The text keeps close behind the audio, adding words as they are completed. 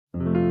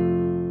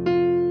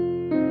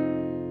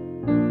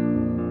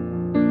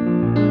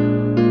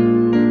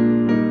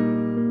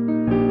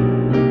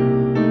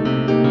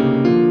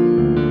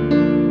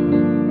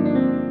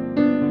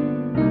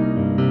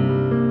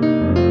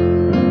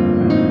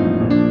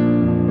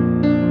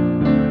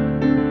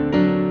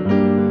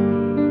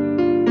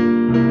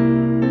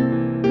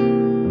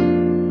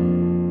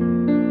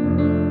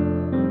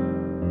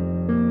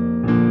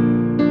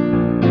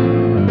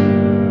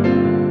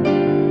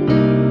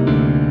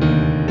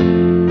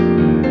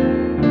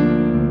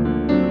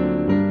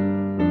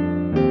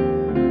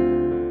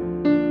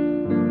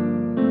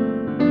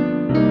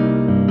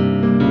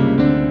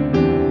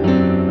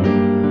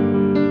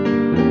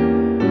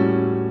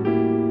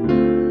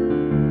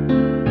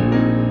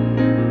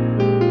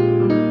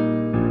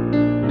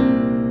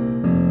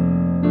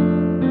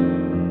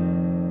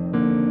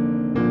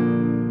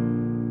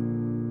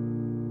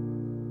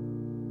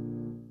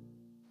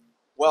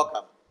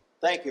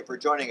Thank you for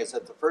joining us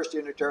at the First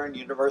Unitarian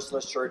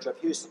Universalist Church of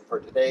Houston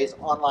for today's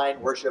online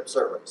worship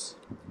service.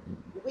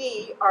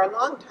 We are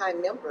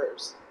longtime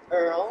members,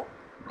 Earl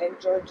and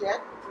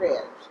Georgette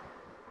Dredge.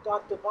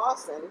 Dr.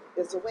 Bosson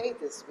is away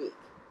this week.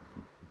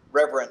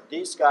 Reverend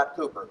D. Scott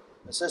Cooper,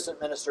 Assistant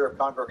Minister of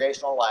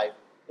Congregational Life,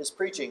 is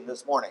preaching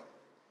this morning.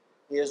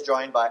 He is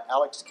joined by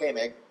Alex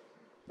Kamig,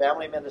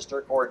 Family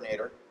Minister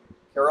Coordinator,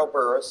 Carol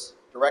Burris,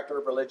 Director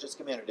of Religious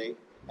Community,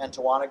 and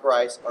Tawana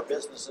Grice, our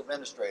Business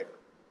Administrator.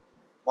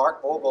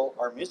 Mark Vogel,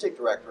 our Music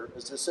Director,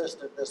 is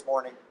assisted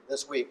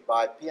this week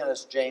by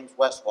pianist James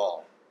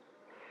Westfall.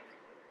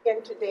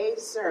 In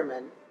today's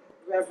sermon,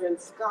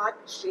 Reverend Scott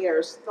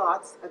shares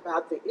thoughts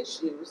about the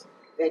issues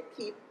that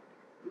keep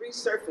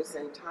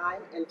resurfacing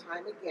time and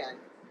time again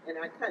in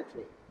our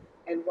country,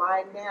 and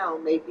why now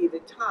may be the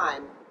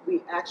time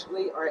we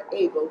actually are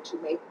able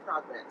to make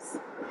progress.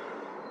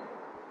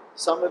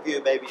 Some of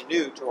you may be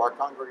new to our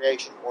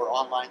congregation or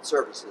online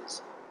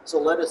services, so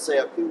let us say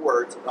a few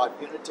words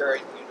about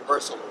Unitarian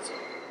Universalism.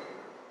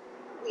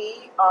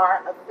 We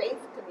are a faith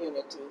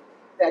community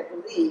that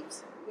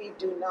believes we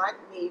do not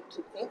need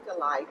to think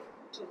alike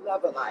to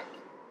love alike,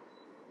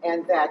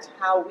 and that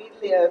how we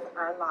live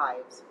our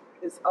lives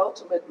is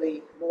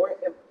ultimately more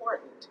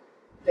important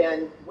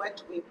than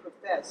what we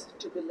profess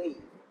to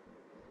believe.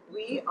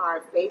 We are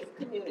a faith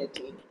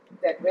community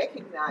that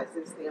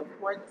recognizes the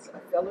importance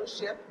of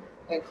fellowship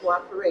and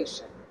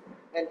cooperation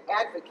and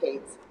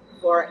advocates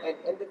for an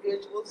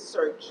individual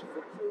search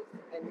for truth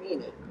and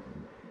meaning.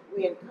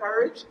 We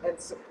encourage and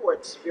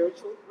support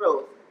spiritual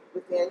growth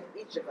within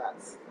each of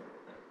us.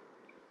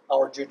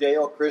 Our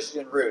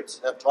Judeo-Christian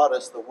roots have taught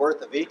us the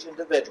worth of each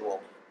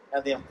individual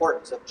and the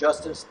importance of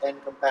justice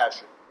and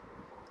compassion.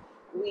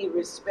 We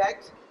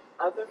respect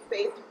other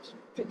faith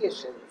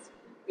traditions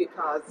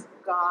because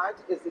God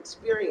is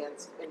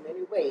experienced in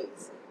many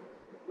ways.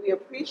 We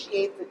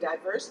appreciate the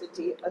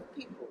diversity of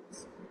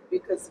peoples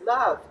because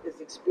love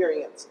is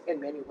experienced in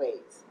many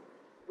ways.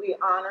 We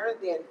honor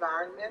the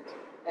environment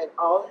and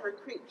all her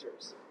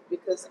creatures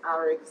because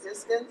our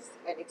existence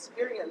and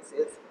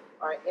experiences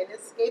are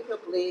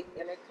inescapably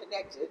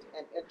interconnected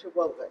and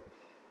interwoven.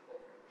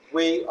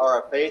 We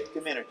are a faith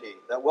community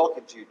that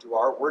welcomes you to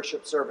our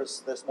worship service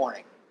this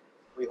morning.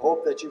 We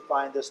hope that you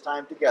find this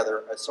time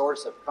together a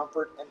source of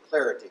comfort and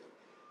clarity.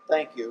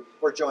 Thank you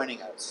for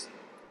joining us.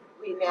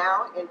 We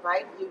now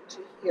invite you to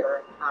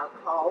hear our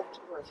call to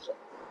worship.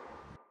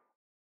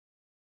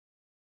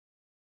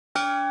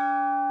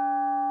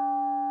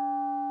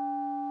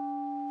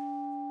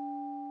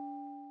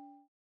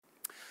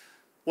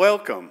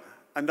 Welcome.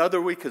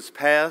 Another week has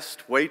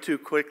passed way too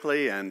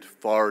quickly and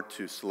far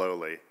too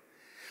slowly.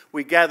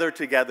 We gather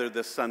together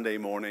this Sunday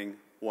morning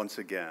once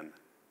again.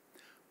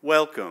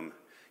 Welcome,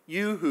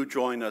 you who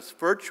join us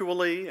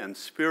virtually and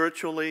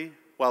spiritually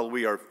while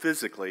we are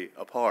physically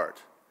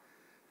apart.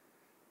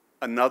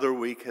 Another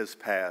week has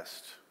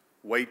passed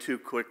way too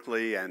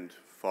quickly and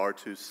far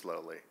too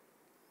slowly.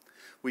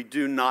 We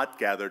do not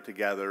gather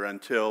together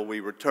until we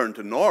return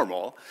to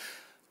normal.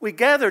 We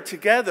gather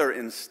together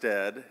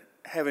instead,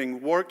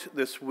 having worked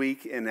this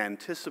week in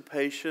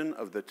anticipation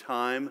of the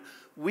time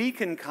we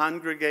can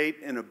congregate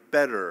in a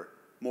better,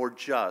 more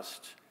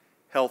just,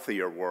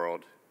 healthier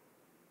world.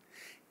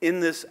 In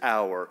this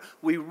hour,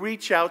 we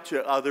reach out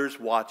to others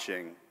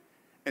watching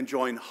and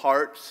join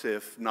hearts,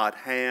 if not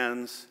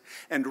hands,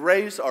 and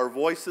raise our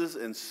voices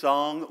in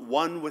song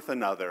one with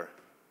another.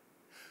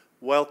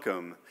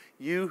 Welcome,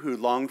 you who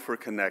long for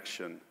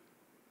connection.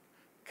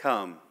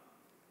 Come,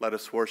 let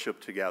us worship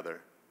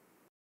together.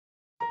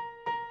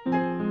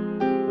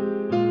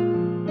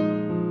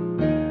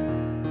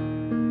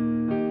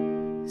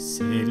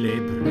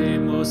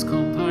 Celebremos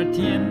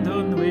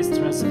compartiendo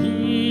nuestras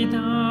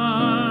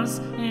vidas,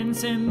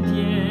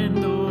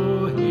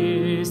 encendiendo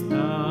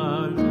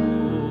esta luz.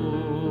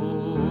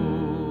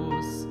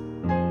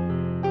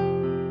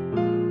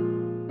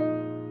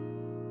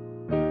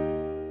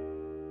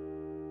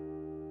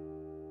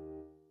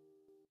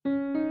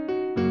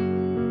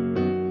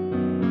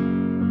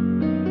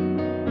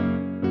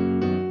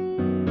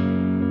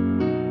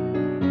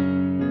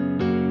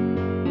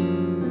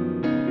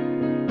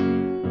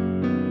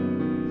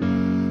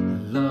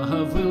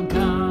 Love will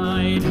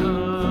guide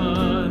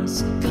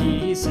us,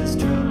 peace has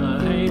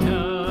tried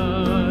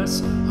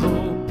us,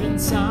 hope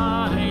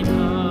inside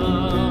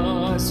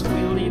us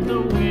will lead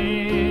the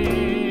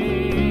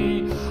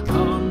way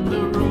on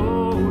the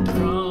road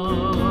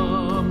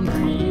from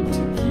greed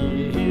to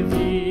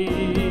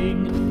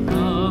giving.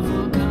 Love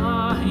will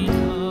guide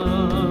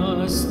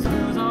us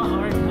through the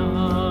hard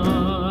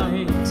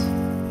night.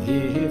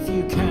 If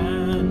you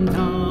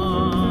cannot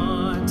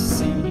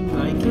sing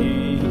like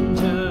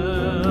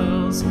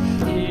angels,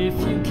 if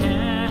you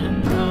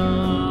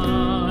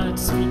cannot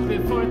speak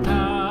before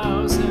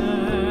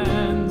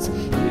thousands,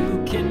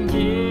 you can give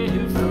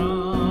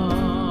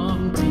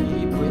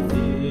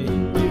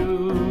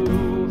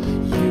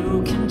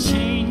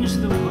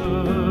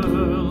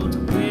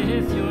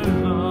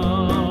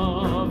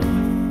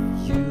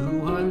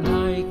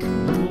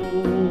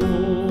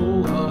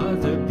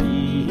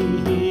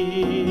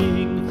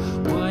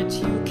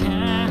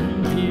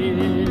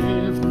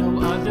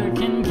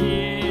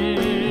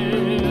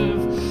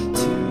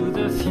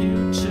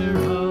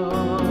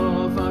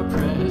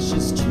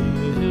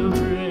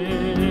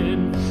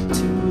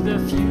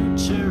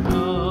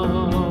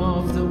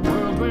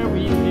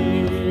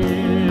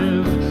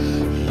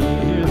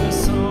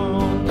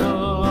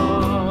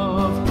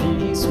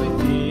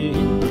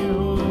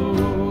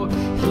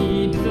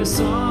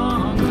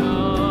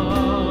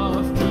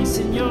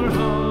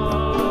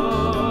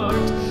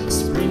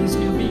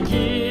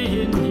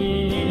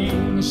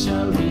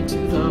way to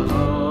the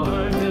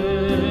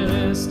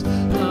harvest.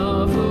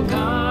 Love will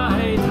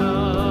guide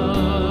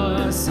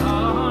us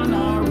on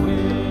our way.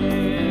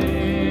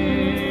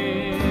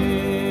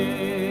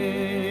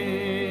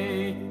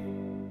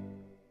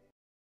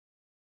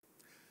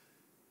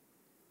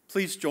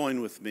 Please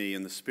join with me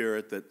in the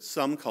spirit that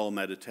some call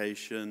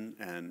meditation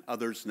and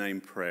others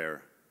name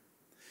prayer.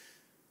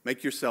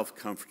 Make yourself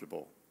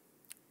comfortable.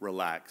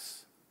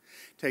 Relax.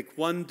 Take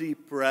one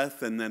deep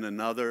breath and then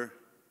another.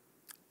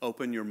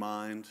 Open your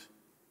mind.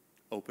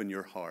 Open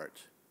your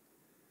heart.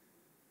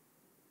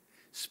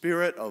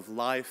 Spirit of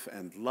life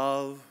and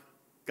love,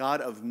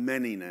 God of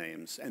many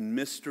names and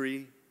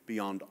mystery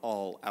beyond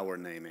all our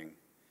naming.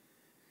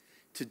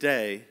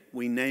 Today,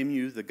 we name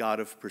you the God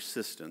of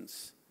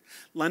persistence,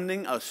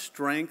 lending us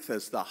strength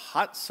as the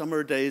hot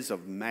summer days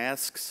of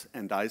masks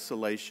and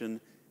isolation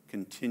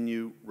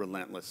continue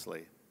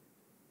relentlessly.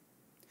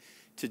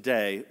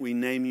 Today, we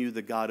name you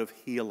the God of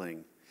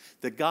healing,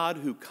 the God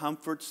who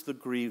comforts the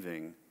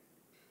grieving,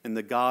 and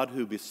the God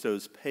who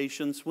bestows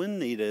patience when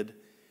needed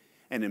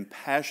and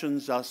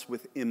impassions us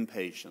with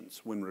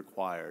impatience when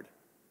required.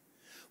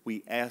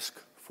 We ask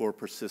for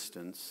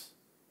persistence.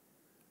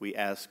 We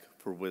ask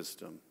for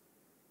wisdom.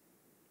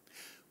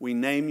 We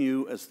name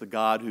you as the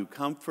God who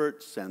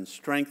comforts and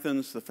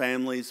strengthens the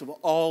families of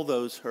all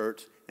those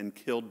hurt and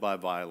killed by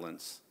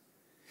violence,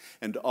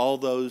 and all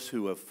those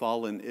who have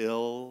fallen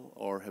ill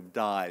or have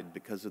died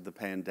because of the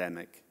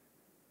pandemic.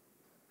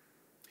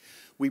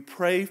 We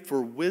pray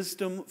for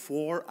wisdom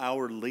for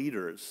our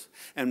leaders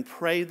and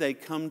pray they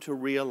come to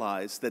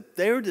realize that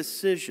their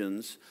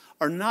decisions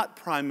are not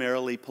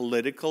primarily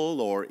political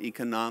or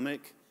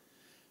economic,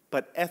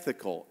 but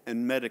ethical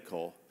and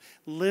medical.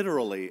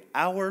 Literally,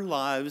 our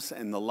lives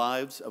and the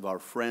lives of our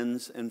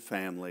friends and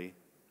family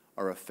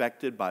are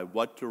affected by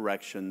what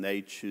direction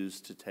they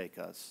choose to take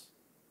us.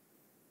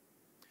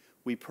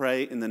 We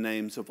pray in the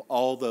names of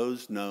all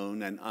those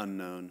known and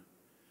unknown,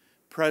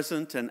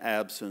 present and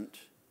absent,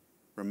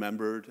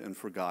 remembered and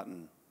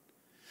forgotten.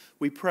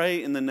 We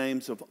pray in the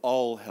names of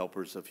all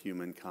helpers of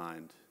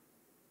humankind.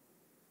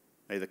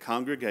 May the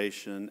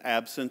congregation,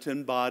 absent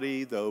in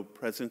body, though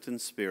present in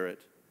spirit,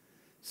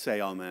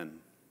 say amen.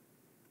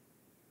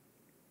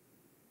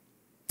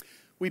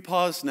 We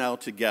pause now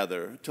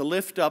together to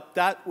lift up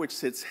that which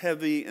sits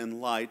heavy and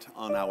light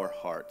on our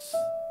hearts.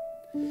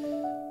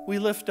 We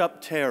lift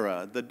up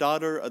Tara, the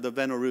daughter of the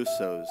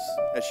Venerusos,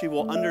 as she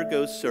will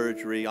undergo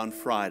surgery on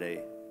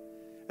Friday,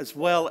 as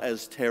well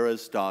as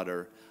Tara's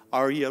daughter,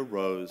 Arya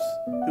Rose,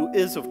 who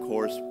is, of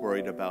course,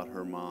 worried about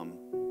her mom.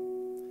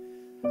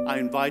 I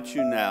invite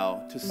you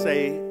now to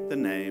say the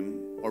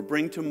name or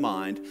bring to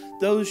mind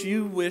those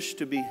you wish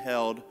to be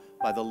held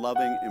by the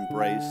loving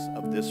embrace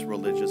of this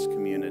religious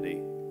community.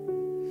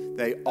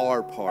 They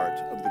are part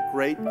of the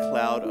great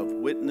cloud of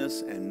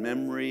witness and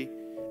memory,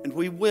 and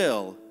we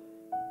will,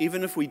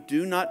 even if we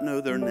do not know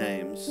their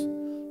names,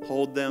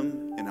 hold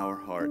them in our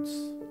hearts.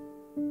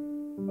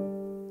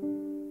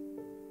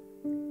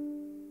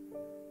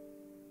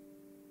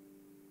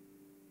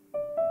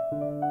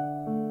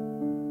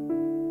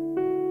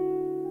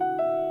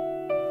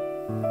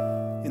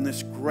 In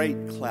this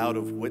great cloud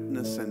of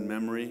witness and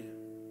memory,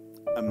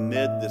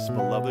 amid this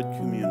beloved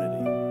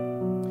community,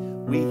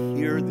 we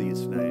hear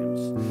these names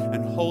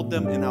and hold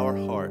them in our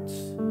hearts.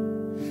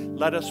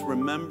 Let us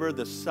remember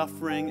the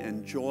suffering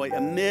and joy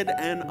amid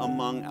and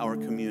among our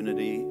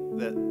community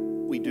that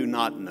we do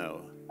not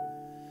know.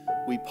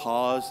 We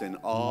pause in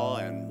awe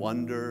and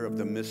wonder of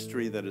the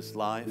mystery that is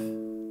life.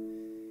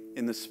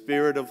 In the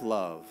spirit of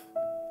love,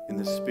 in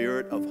the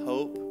spirit of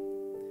hope,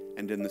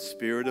 and in the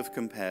spirit of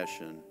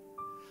compassion,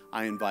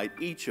 I invite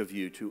each of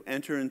you to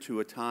enter into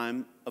a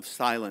time of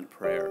silent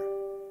prayer,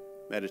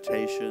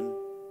 meditation,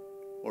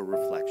 or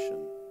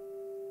reflection.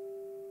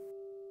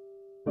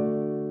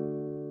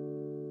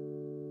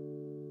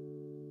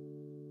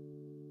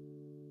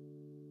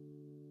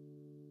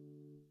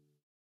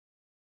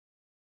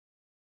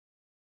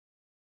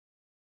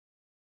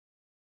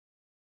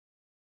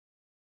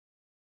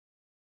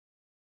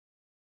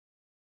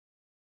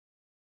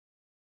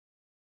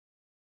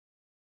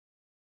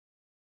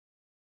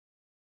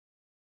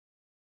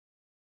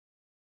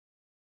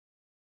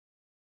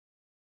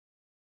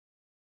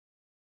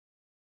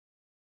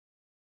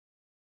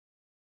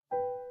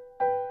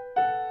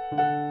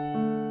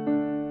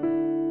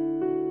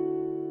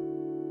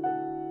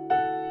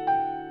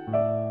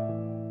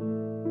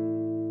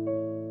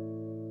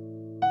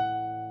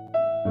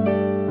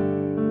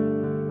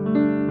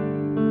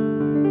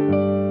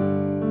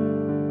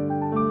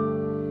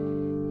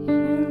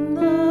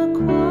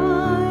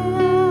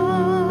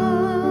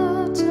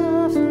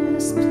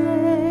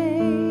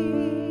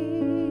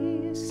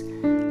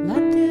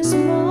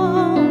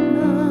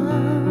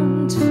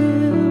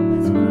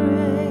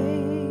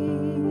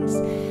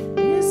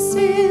 This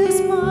is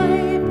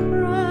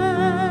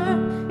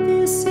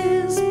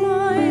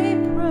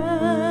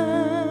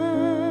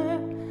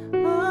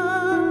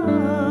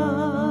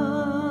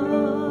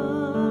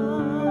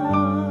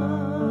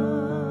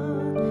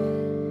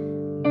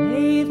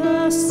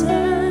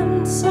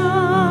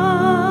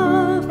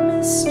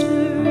mystery,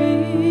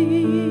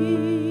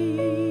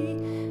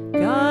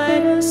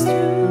 guide us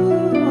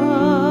through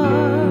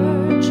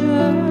our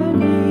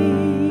journey.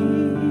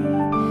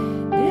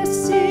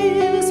 This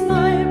is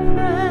my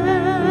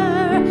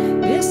prayer,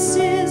 this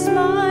is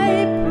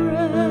my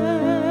prayer.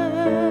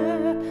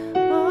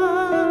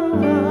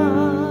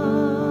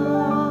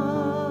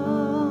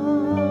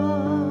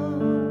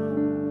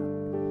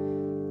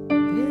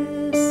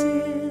 This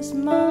is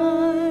my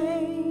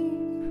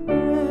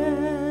prayer.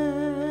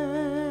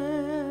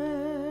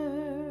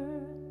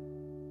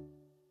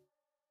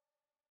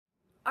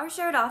 Our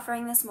shared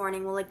offering this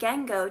morning will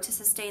again go to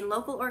sustain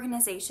local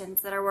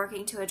organizations that are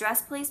working to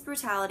address police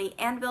brutality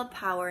and build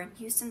power in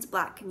Houston's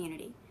Black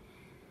community.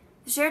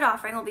 The shared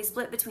offering will be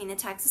split between the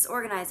Texas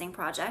Organizing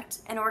Project,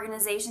 an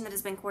organization that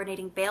has been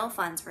coordinating bail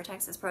funds for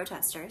Texas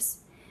protesters,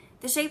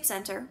 the Shape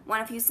Center,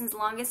 one of Houston's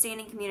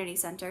longest-standing community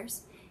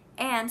centers,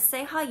 and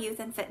Seha Youth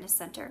and Fitness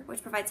Center,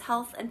 which provides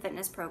health and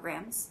fitness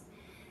programs.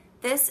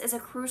 This is a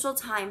crucial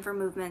time for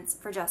movements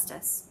for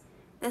justice.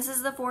 This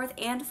is the fourth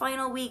and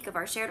final week of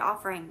our shared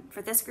offering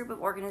for this group of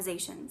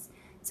organizations,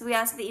 so we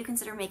ask that you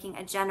consider making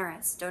a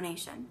generous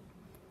donation.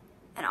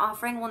 An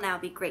offering will now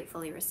be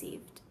gratefully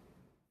received.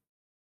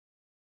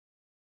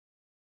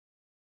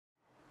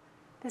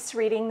 This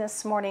reading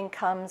this morning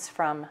comes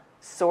from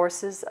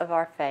Sources of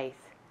Our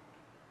Faith,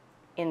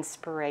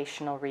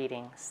 Inspirational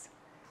Readings,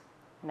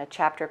 in a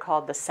chapter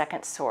called The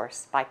Second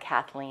Source by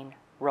Kathleen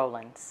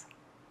Rowlands.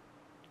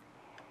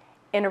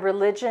 In a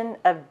religion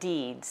of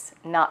deeds,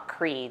 not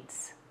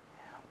creeds,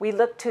 we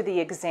look to the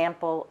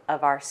example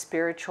of our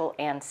spiritual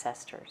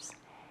ancestors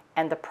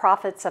and the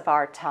prophets of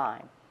our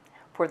time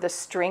for the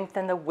strength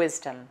and the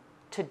wisdom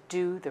to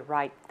do the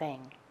right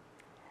thing.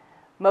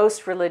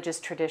 Most religious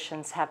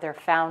traditions have their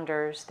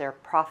founders, their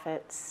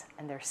prophets,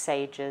 and their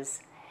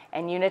sages,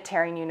 and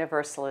Unitarian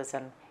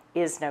Universalism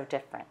is no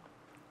different.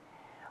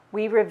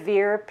 We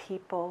revere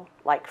people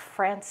like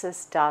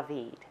Francis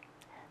David,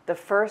 the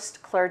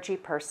first clergy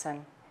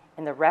person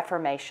in the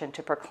Reformation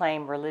to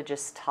proclaim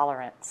religious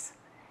tolerance.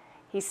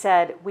 He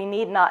said, "We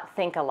need not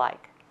think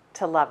alike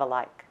to love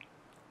alike."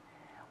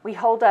 We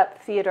hold up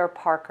Theodore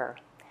Parker,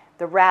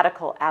 the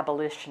radical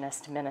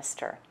abolitionist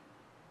minister,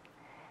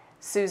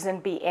 Susan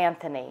B.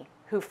 Anthony,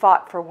 who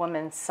fought for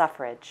women's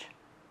suffrage,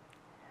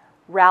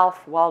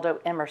 Ralph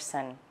Waldo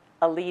Emerson,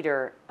 a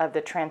leader of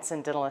the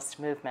Transcendentalist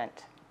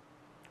movement,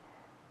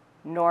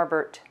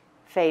 Norbert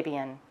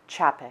Fabian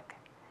Chapek,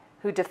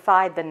 who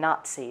defied the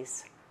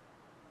Nazis,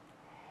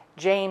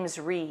 James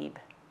Reeb,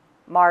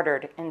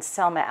 martyred in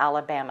Selma,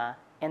 Alabama,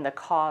 in the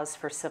cause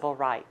for civil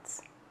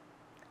rights,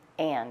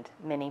 and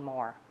many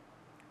more.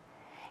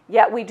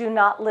 Yet we do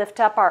not lift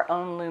up our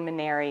own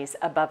luminaries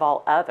above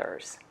all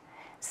others,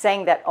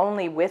 saying that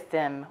only with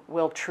them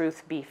will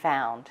truth be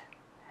found.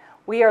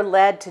 We are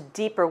led to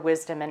deeper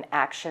wisdom and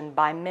action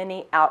by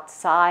many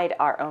outside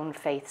our own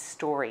faith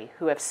story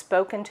who have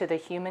spoken to the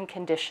human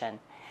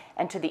condition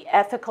and to the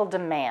ethical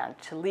demand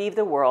to leave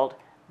the world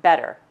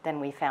better than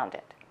we found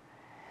it.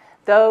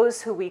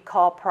 Those who we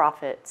call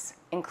prophets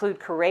include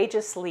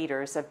courageous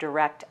leaders of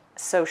direct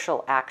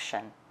social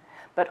action,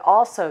 but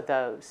also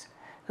those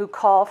who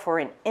call for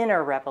an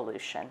inner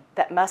revolution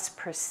that must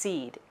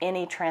precede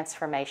any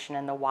transformation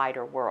in the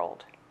wider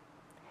world.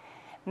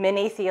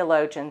 Many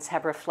theologians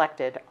have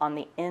reflected on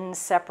the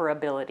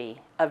inseparability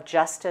of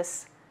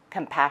justice,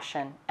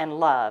 compassion, and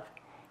love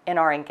in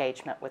our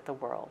engagement with the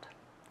world.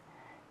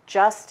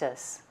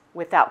 Justice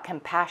without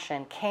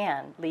compassion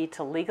can lead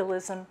to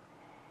legalism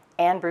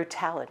and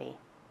brutality.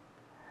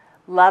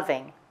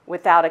 Loving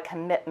without a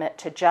commitment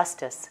to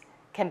justice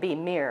can be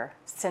mere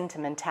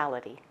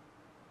sentimentality.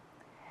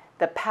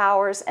 The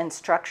powers and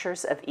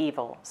structures of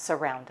evil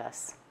surround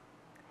us.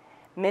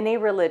 Many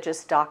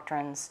religious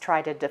doctrines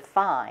try to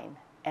define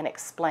and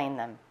explain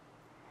them,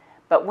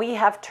 but we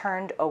have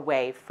turned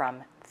away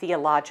from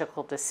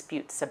theological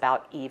disputes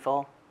about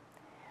evil,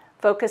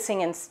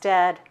 focusing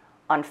instead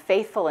on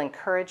faithful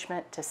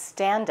encouragement to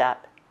stand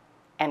up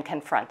and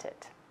confront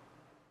it.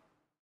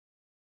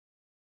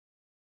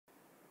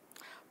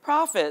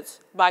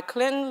 Prophets by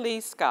Clinton Lee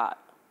Scott.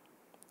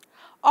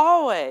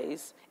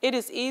 Always, it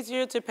is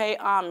easier to pay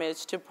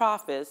homage to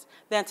prophets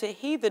than to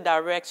heed the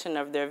direction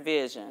of their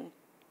vision.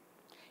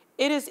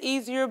 It is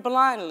easier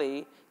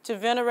blindly to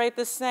venerate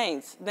the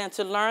saints than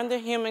to learn the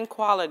human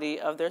quality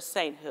of their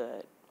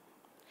sainthood.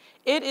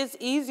 It is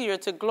easier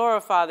to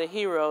glorify the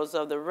heroes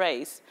of the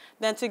race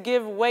than to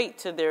give weight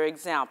to their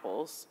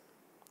examples.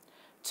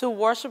 To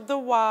worship the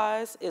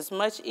wise is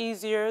much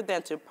easier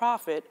than to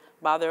profit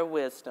by their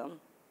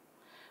wisdom.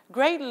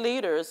 Great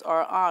leaders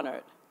are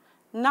honored,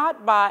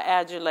 not by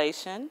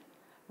adulation,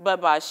 but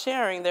by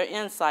sharing their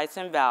insights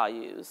and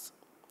values.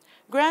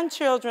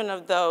 Grandchildren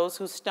of those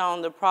who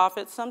stoned the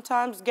prophet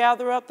sometimes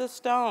gather up the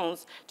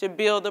stones to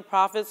build the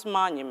prophet's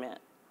monument.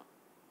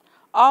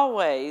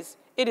 Always,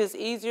 it is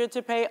easier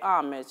to pay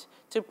homage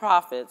to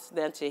prophets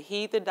than to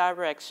heed the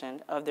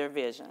direction of their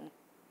vision.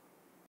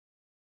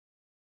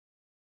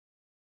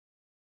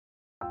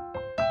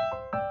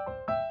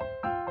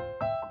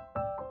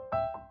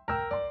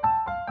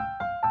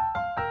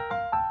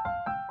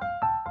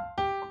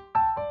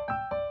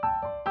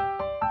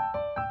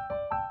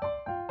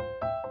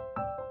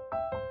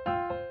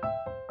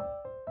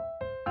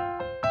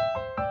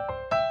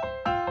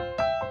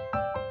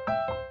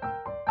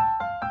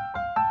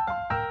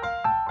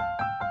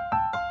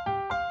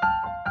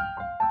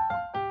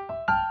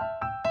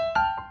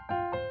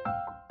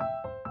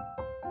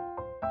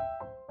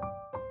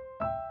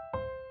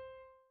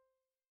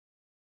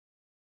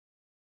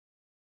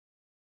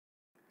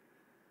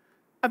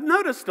 I've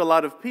noticed a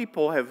lot of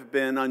people have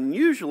been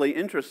unusually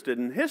interested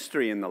in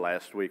history in the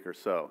last week or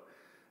so,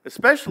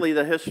 especially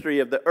the history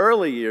of the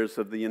early years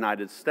of the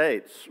United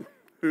States.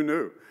 Who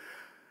knew?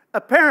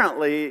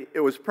 Apparently,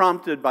 it was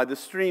prompted by the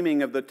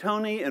streaming of the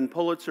Tony and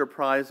Pulitzer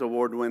Prize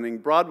award-winning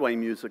Broadway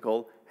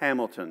musical,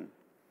 Hamilton.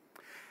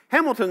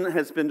 Hamilton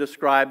has been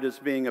described as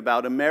being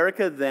about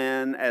America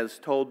then as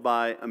told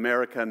by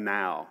America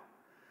now.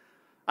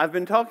 I've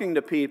been talking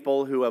to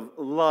people who have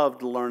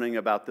loved learning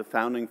about the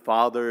Founding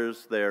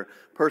Fathers, their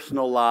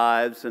personal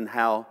lives, and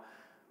how,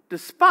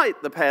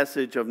 despite the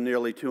passage of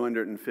nearly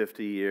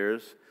 250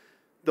 years,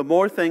 the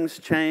more things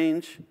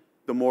change,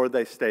 the more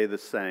they stay the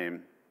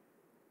same.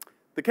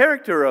 The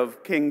character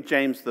of King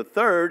James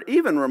III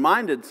even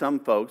reminded some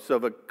folks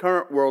of a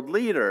current world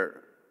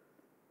leader.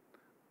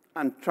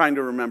 I'm trying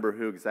to remember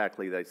who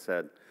exactly they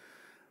said.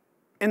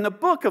 In the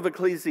book of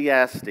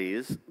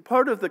Ecclesiastes,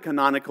 part of the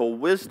canonical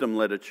wisdom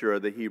literature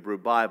of the Hebrew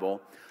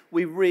Bible,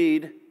 we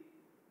read,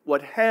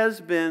 "What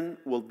has been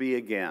will be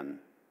again.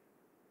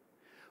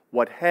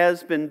 What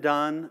has been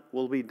done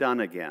will be done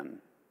again.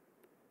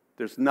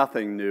 There's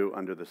nothing new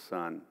under the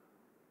sun."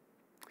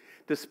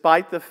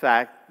 Despite the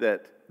fact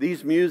that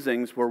these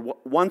musings were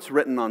once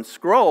written on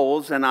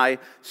scrolls, and I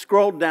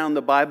scrolled down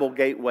the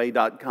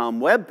BibleGateway.com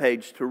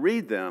webpage to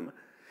read them,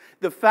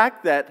 the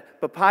fact that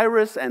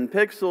papyrus and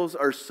pixels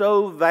are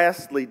so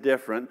vastly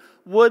different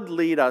would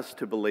lead us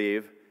to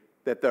believe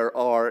that there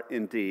are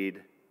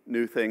indeed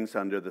new things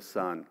under the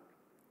sun.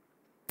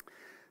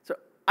 So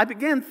I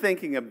began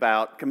thinking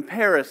about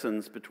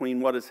comparisons between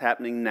what is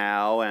happening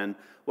now and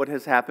what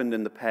has happened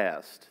in the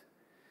past.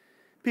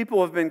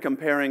 People have been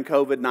comparing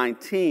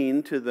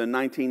COVID-19 to the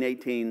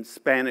 1918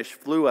 Spanish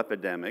flu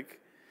epidemic.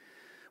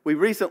 We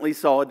recently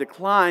saw a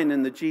decline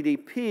in the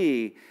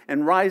GDP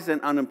and rise in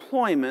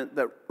unemployment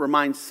that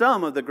reminds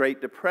some of the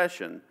Great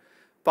Depression,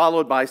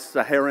 followed by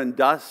Saharan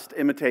dust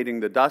imitating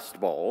the Dust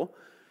Bowl.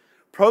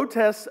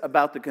 Protests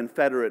about the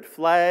Confederate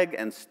flag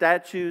and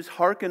statues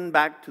harken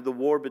back to the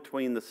war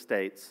between the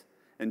states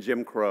and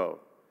Jim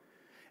Crow.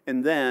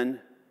 And then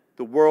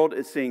the world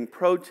is seeing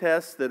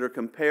protests that are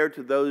compared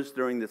to those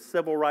during the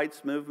civil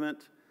rights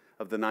movement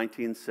of the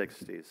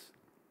 1960s.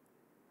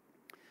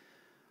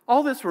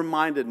 All this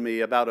reminded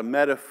me about a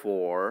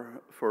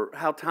metaphor for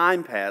how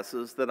time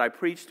passes that I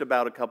preached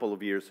about a couple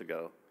of years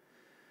ago.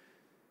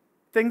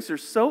 Things are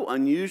so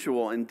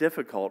unusual and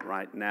difficult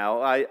right now,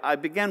 I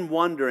began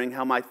wondering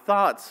how my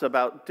thoughts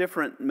about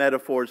different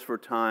metaphors for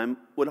time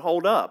would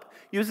hold up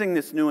using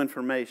this new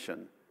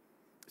information.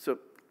 So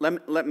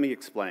let me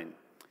explain.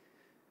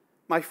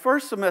 My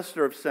first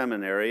semester of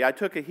seminary, I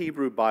took a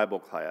Hebrew Bible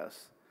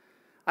class.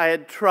 I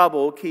had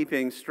trouble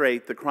keeping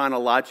straight the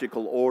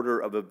chronological order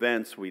of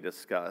events we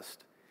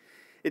discussed.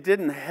 It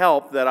didn't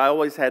help that I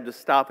always had to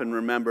stop and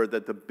remember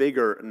that the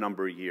bigger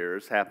number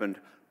years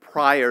happened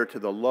prior to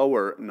the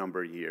lower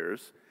number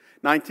years.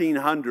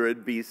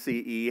 1900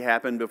 BCE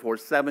happened before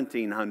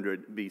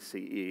 1700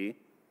 BCE.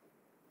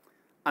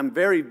 I'm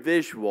very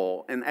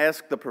visual and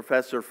asked the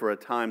professor for a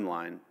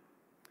timeline.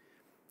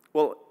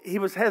 Well, he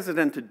was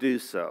hesitant to do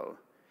so.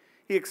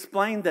 He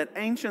explained that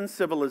ancient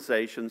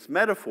civilization's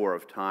metaphor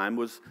of time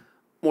was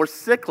more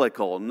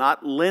cyclical,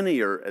 not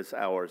linear as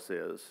ours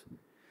is.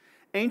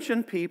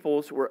 Ancient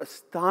peoples were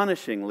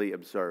astonishingly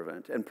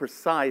observant and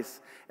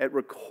precise at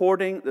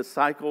recording the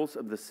cycles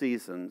of the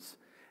seasons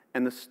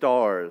and the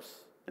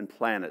stars and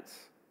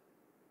planets.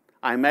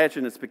 I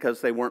imagine it's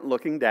because they weren't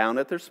looking down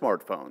at their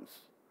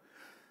smartphones.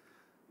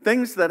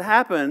 Things that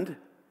happened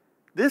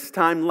this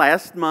time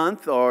last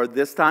month or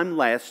this time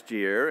last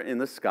year in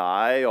the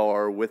sky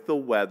or with the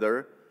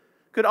weather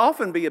could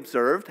often be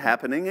observed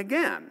happening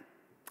again.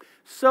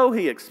 So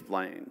he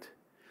explained,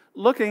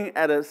 looking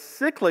at a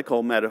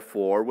cyclical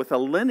metaphor with a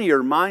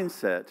linear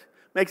mindset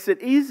makes it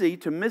easy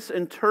to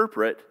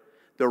misinterpret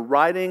the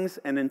writings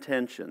and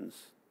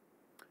intentions.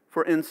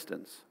 For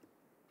instance,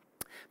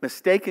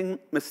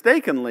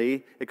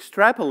 mistakenly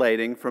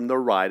extrapolating from the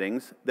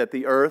writings that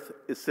the earth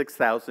is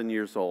 6,000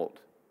 years old.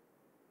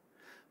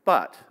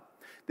 But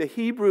the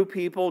Hebrew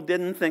people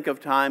didn't think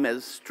of time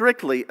as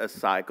strictly a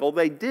cycle.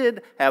 They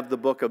did have the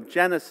book of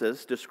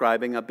Genesis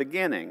describing a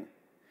beginning.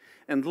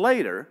 And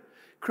later,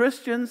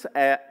 Christians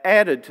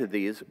added to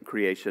these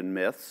creation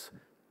myths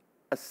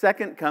a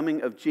second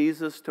coming of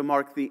Jesus to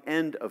mark the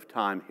end of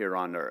time here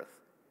on earth.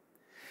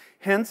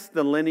 Hence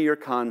the linear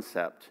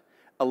concept,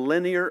 a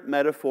linear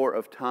metaphor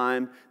of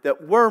time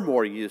that we're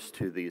more used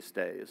to these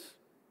days.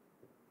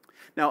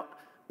 Now,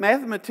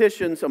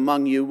 mathematicians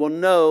among you will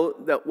know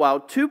that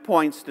while 2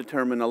 points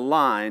determine a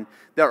line,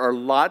 there are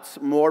lots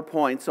more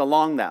points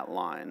along that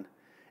line.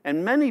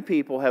 And many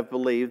people have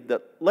believed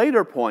that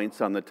later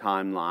points on the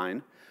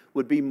timeline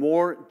would be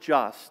more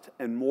just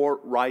and more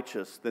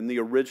righteous than the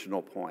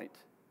original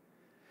point.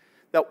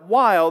 That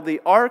while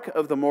the arc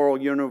of the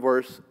moral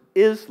universe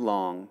is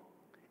long,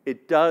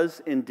 it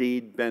does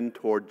indeed bend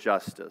toward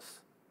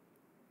justice.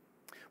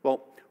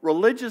 Well,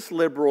 religious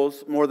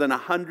liberals more than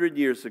 100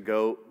 years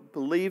ago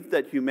believed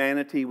that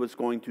humanity was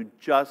going to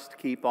just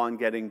keep on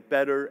getting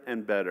better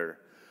and better,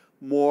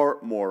 more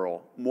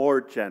moral,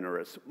 more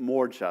generous,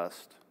 more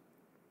just.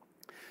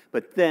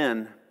 But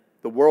then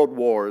the world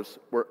wars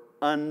were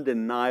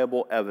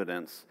undeniable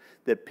evidence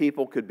that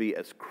people could be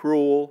as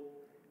cruel,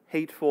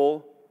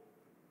 hateful,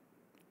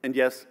 and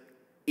yes,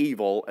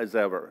 evil as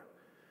ever.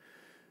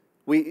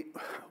 We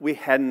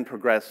hadn't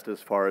progressed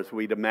as far as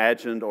we'd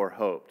imagined or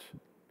hoped.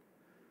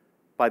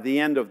 By the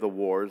end of the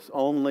wars,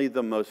 only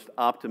the most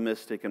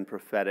optimistic and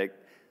prophetic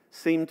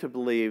seemed to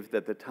believe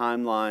that the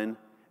timeline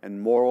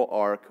and moral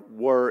arc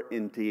were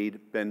indeed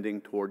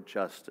bending toward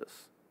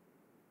justice.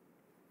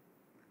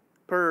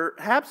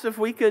 Perhaps if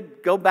we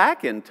could go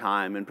back in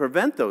time and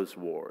prevent those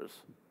wars.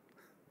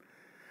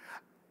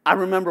 I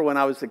remember when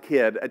I was a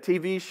kid, a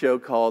TV show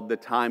called The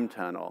Time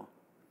Tunnel.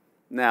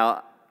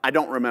 Now, I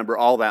don't remember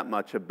all that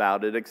much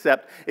about it,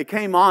 except it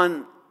came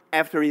on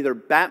after either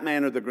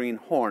Batman or the Green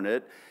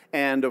Hornet,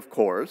 and of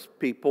course,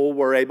 people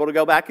were able to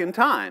go back in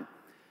time.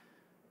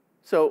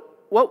 So,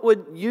 what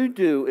would you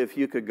do if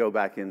you could go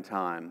back in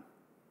time?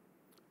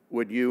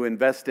 Would you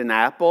invest in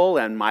Apple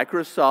and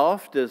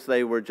Microsoft as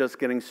they were just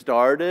getting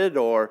started,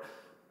 or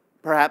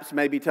perhaps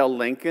maybe tell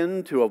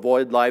Lincoln to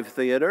avoid live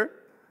theater?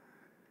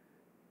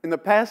 In the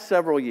past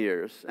several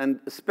years, and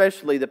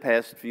especially the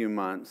past few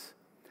months,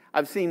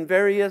 I've seen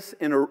various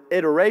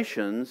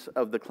iterations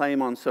of the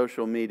claim on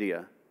social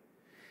media.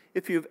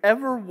 If you've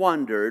ever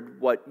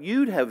wondered what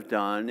you'd have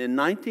done in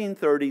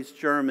 1930s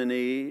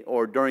Germany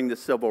or during the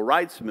Civil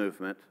Rights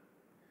Movement,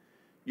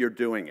 you're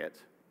doing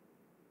it.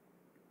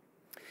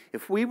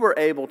 If we were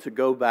able to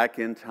go back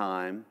in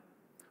time,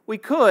 we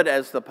could,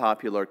 as the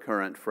popular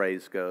current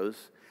phrase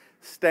goes,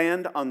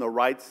 stand on the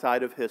right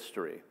side of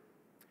history.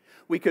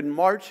 We could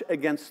march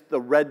against the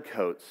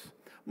redcoats,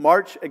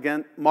 march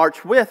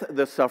with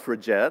the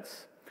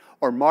suffragettes,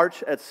 or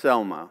march at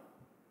Selma.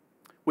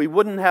 We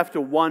wouldn't have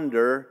to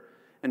wonder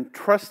and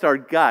trust our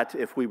gut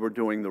if we were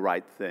doing the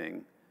right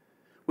thing.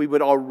 We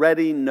would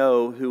already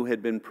know who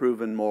had been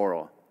proven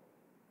moral.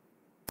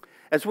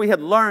 As we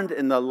learned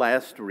in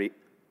the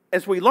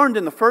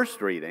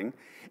first reading,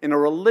 in a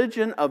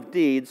religion of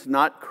deeds,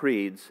 not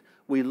creeds,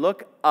 we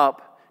look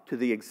up to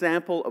the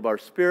example of our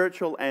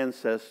spiritual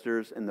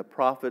ancestors and the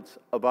prophets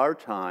of our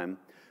time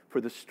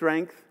for the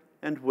strength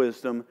and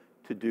wisdom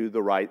to do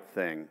the right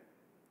thing.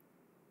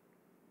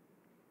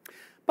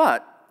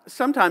 But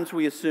sometimes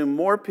we assume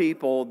more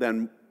people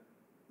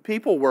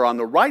were on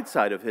the right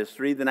side of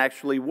history than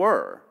actually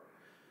were.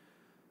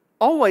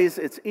 Always,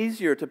 it's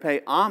easier to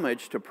pay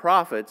homage to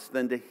prophets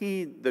than to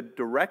heed the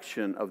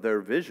direction of their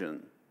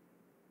vision.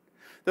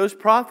 Those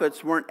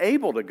prophets weren't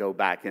able to go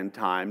back in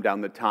time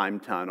down the time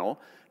tunnel,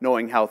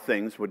 knowing how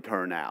things would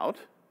turn out.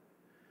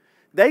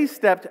 They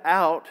stepped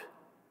out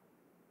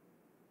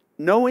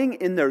knowing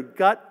in their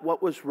gut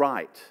what was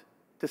right,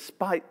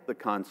 despite the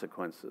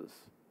consequences.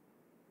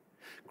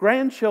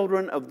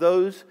 Grandchildren of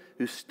those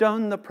who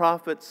stoned the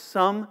prophets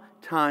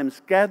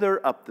sometimes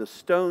gather up the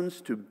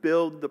stones to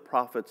build the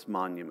prophet's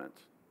monument.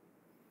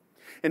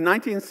 In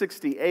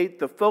 1968,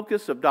 the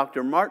focus of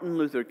Dr. Martin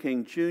Luther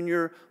King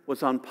Jr.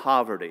 was on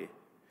poverty,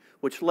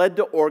 which led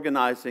to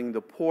organizing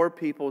the Poor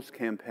People's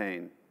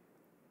Campaign.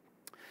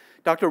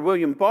 Dr.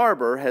 William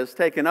Barber has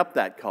taken up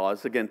that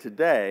cause again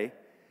today,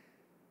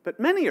 but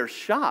many are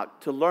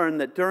shocked to learn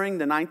that during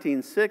the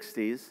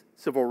 1960s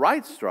civil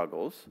rights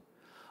struggles,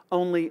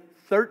 only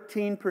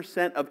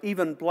 13% of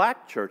even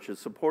black churches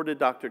supported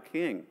Dr.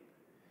 King.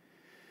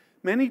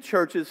 Many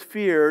churches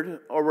feared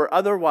or were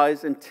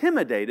otherwise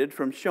intimidated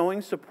from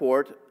showing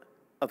support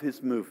of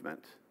his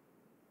movement.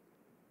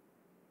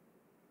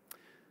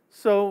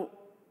 So,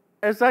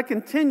 as I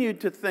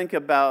continued to think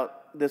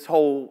about this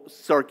whole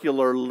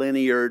circular,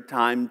 linear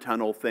time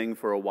tunnel thing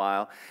for a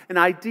while, an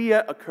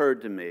idea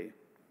occurred to me.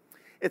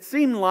 It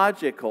seemed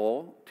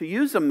logical to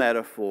use a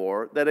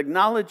metaphor that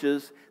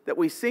acknowledges that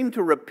we seem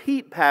to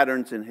repeat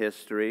patterns in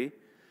history,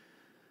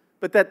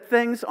 but that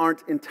things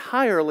aren't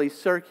entirely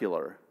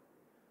circular.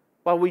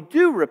 While we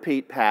do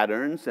repeat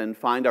patterns and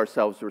find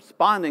ourselves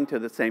responding to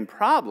the same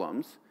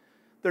problems,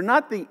 they're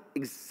not the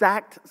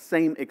exact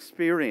same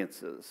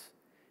experiences.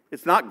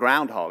 It's not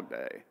Groundhog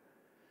Day.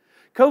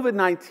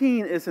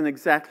 COVID-19 isn't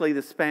exactly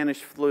the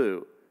Spanish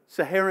flu.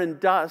 Saharan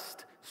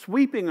dust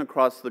sweeping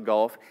across the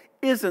Gulf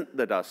isn't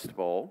the Dust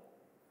Bowl.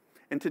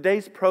 And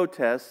today's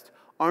protests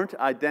aren't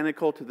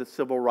identical to the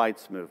civil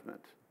rights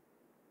movement.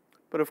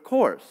 But of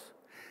course,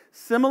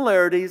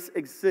 similarities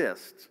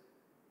exist.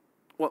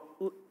 Well,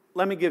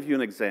 let me give you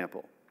an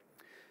example.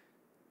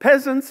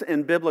 Peasants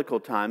in biblical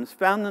times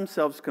found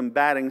themselves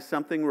combating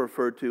something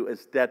referred to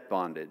as debt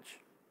bondage.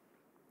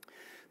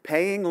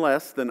 Paying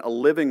less than a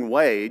living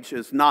wage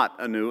is not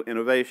a new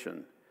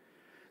innovation.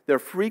 Their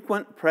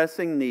frequent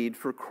pressing need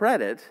for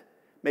credit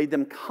made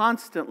them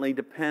constantly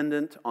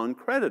dependent on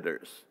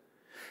creditors.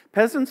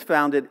 Peasants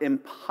found it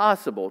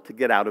impossible to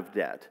get out of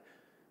debt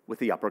with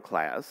the upper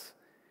class,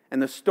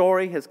 and the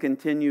story has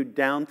continued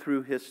down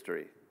through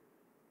history.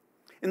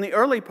 In the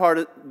early part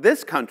of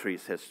this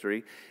country's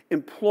history,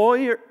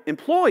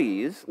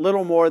 employees,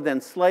 little more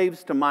than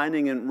slaves to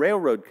mining and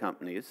railroad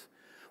companies,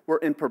 were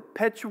in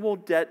perpetual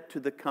debt to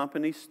the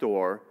company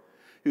store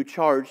who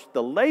charged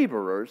the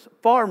laborers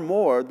far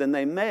more than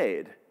they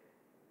made.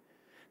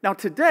 Now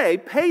today,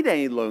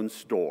 payday loan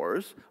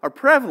stores are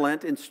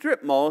prevalent in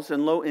strip malls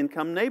and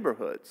low-income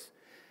neighborhoods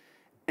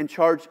and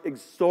charge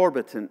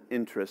exorbitant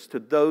interest to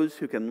those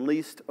who can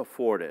least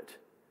afford it.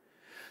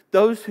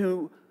 Those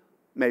who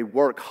may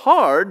work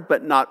hard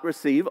but not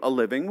receive a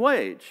living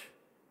wage.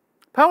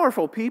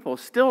 Powerful people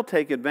still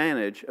take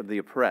advantage of the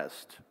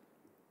oppressed.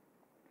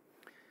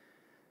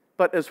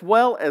 But as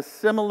well as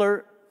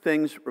similar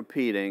things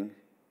repeating,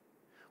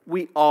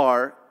 we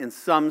are, in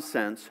some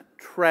sense,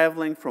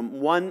 traveling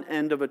from one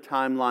end of a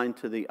timeline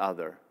to the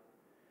other.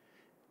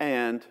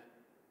 And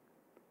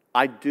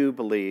I do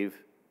believe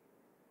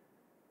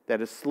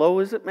that as slow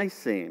as it may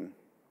seem,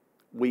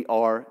 we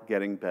are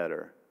getting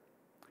better.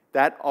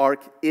 That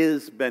arc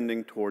is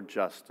bending toward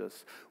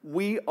justice.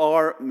 We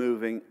are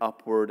moving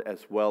upward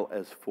as well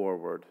as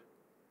forward.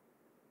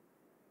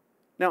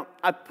 Now,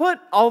 I put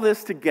all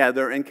this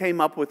together and came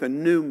up with a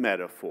new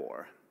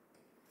metaphor.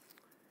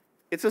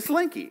 It's a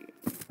slinky.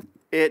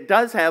 It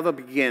does have a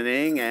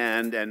beginning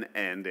and an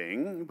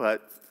ending,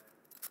 but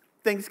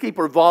things keep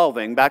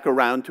revolving back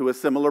around to a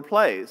similar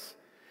place.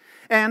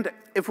 And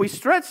if we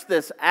stretch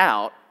this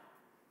out,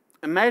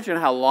 imagine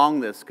how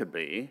long this could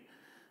be.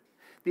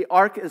 The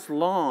arc is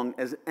long,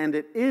 and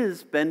it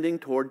is bending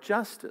toward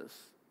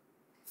justice.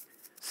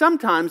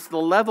 Sometimes the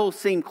levels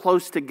seem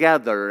close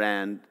together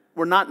and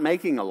we're not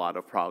making a lot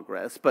of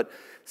progress, but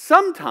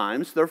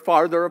sometimes they're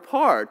farther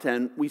apart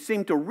and we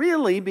seem to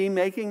really be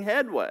making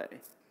headway.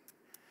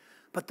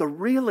 But the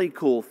really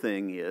cool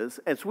thing is,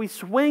 as we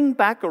swing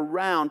back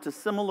around to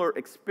similar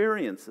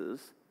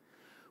experiences,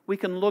 we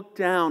can look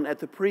down at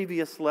the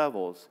previous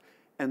levels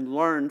and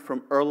learn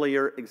from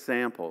earlier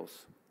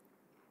examples.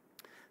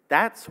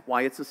 That's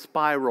why it's a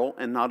spiral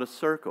and not a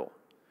circle.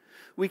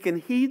 We can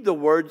heed the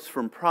words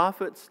from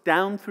prophets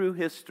down through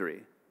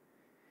history.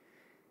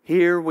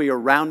 Here we are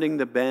rounding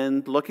the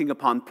bend, looking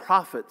upon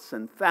prophets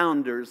and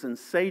founders and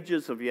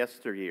sages of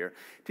yesteryear,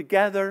 to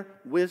gather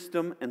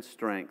wisdom and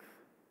strength.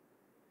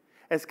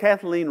 As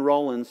Kathleen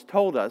Rollins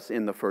told us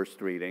in the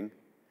first reading,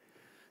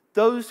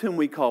 those whom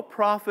we call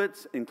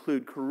prophets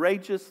include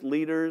courageous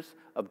leaders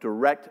of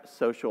direct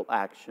social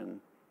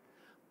action,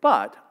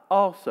 but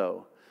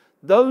also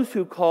those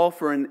who call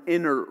for an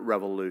inner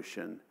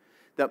revolution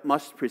that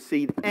must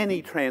precede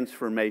any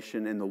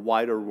transformation in the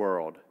wider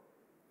world.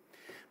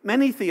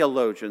 Many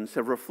theologians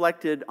have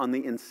reflected on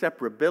the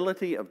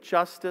inseparability of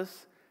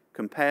justice,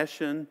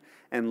 compassion,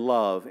 and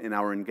love in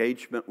our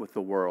engagement with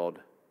the world.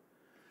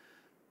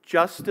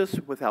 Justice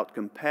without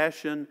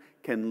compassion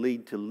can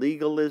lead to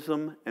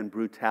legalism and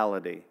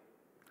brutality.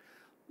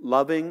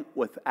 Loving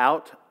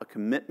without a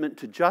commitment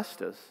to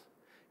justice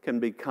can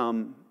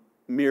become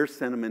mere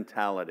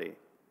sentimentality.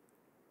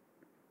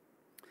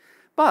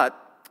 But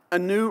a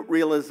new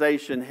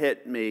realization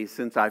hit me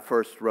since I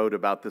first wrote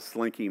about the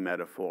slinky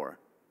metaphor.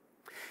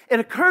 It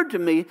occurred to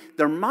me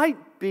there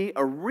might be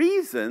a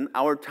reason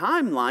our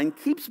timeline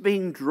keeps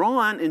being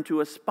drawn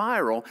into a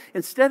spiral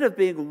instead of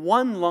being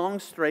one long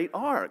straight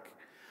arc.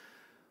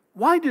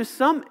 Why do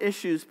some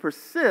issues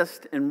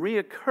persist in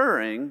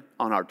reoccurring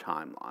on our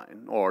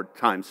timeline or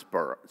time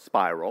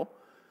spiral?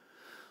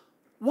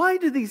 Why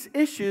do these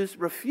issues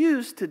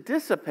refuse to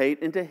dissipate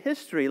into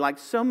history like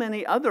so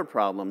many other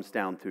problems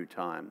down through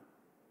time?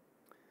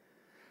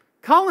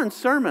 Colin's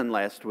sermon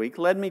last week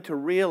led me to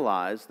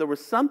realize there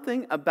was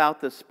something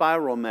about the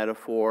spiral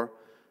metaphor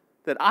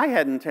that I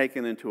hadn't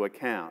taken into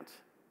account.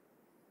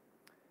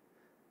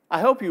 I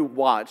hope you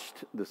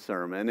watched the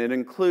sermon. It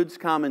includes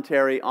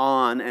commentary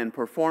on and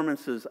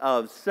performances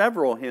of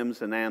several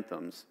hymns and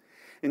anthems,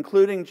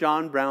 including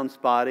John Brown's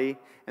Body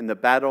and the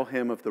Battle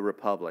Hymn of the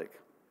Republic.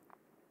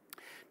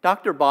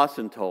 Dr.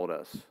 Bosson told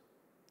us,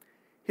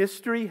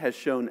 history has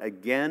shown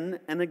again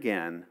and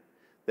again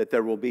that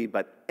there will be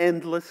but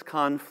endless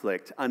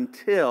conflict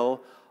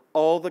until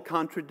all the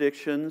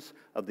contradictions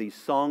of these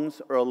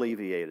songs are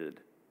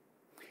alleviated.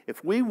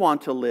 If we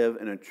want to live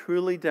in a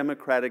truly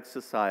democratic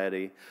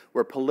society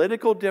where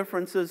political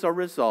differences are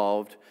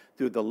resolved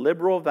through the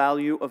liberal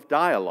value of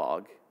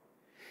dialogue,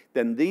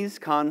 then these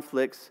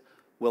conflicts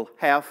will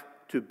have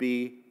to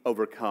be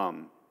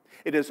overcome.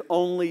 It is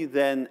only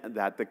then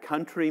that the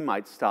country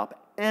might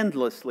stop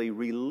endlessly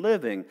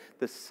reliving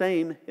the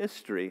same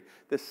history,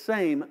 the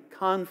same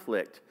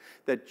conflict,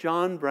 that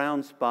John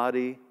Brown's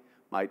body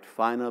might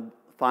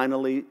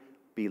finally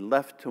be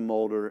left to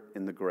molder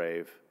in the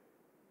grave.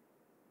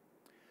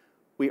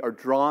 We are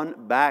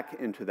drawn back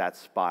into that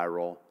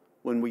spiral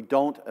when we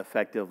don't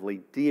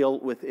effectively deal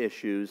with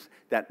issues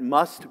that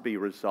must be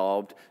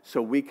resolved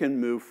so we can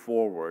move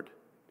forward.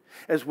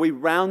 As we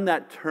round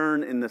that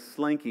turn in the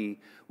slinky,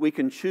 we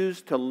can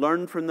choose to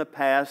learn from the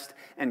past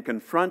and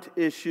confront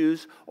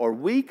issues, or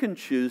we can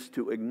choose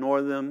to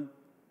ignore them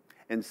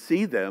and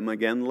see them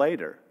again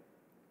later.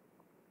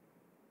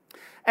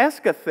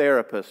 Ask a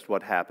therapist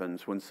what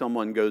happens when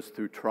someone goes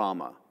through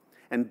trauma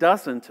and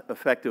doesn't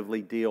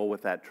effectively deal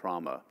with that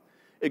trauma,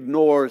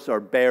 ignores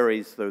or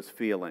buries those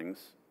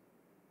feelings.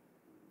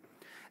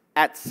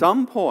 At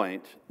some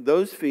point,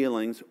 those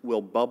feelings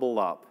will bubble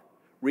up,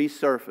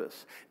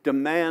 resurface,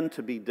 demand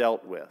to be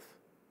dealt with.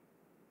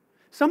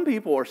 Some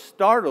people are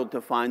startled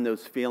to find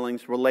those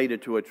feelings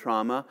related to a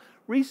trauma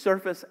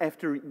resurface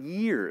after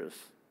years.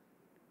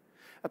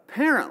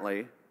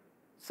 Apparently,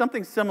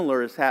 something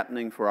similar is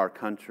happening for our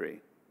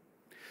country.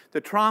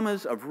 The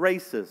traumas of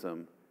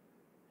racism,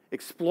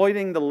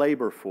 exploiting the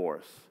labor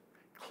force,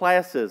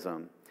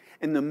 classism,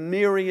 and the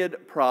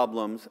myriad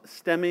problems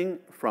stemming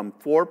from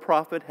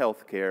for-profit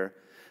healthcare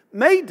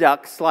may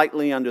duck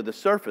slightly under the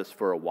surface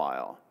for a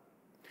while.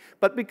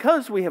 But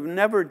because we have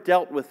never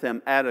dealt with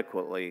them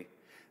adequately,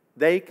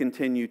 they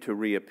continue to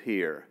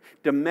reappear,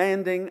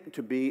 demanding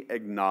to be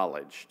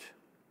acknowledged.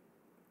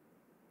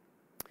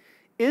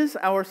 Is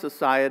our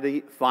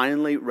society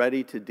finally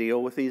ready to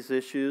deal with these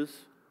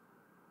issues?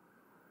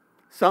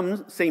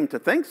 Some seem to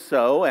think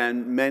so,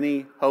 and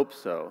many hope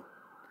so.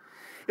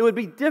 It would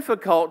be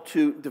difficult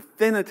to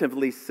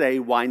definitively say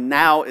why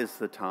now is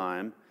the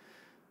time,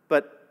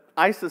 but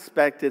I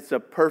suspect it's a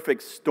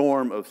perfect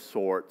storm of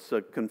sorts,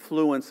 a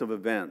confluence of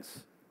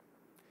events.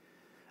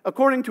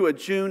 According to a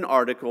June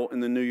article in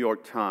the New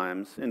York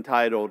Times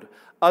entitled,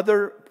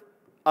 Other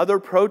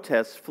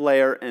Protests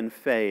Flare and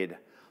Fade,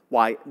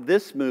 Why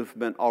This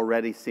Movement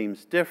Already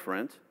Seems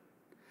Different,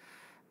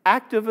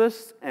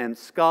 activists and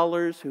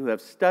scholars who have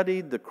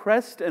studied the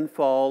crest and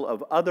fall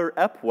of other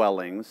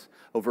upwellings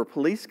over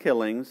police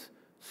killings,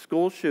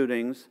 school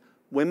shootings,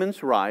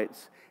 women's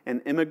rights, and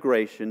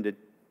immigration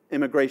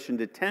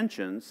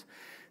detentions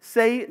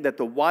say that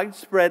the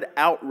widespread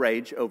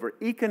outrage over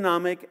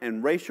economic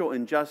and racial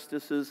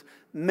injustices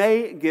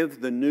may give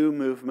the new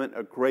movement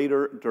a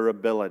greater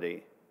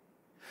durability.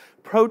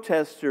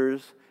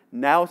 Protesters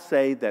now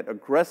say that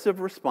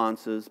aggressive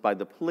responses by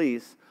the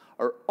police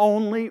are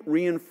only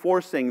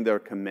reinforcing their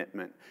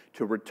commitment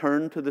to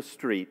return to the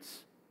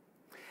streets.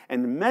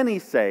 And many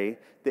say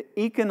the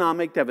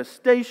economic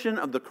devastation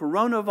of the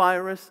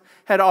coronavirus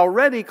had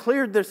already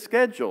cleared their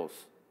schedules.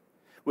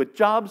 With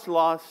jobs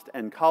lost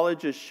and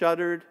colleges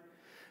shuttered,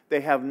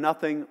 they have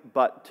nothing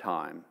but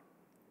time.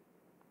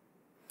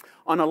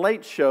 On a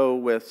Late Show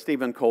with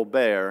Stephen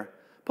Colbert,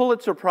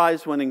 Pulitzer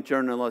Prize-winning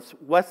journalist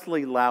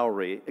Wesley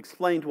Lowery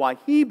explained why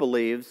he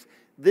believes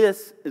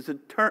this is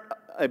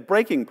a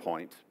breaking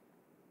point.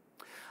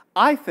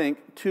 I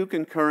think two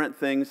concurrent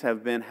things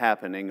have been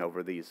happening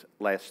over these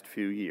last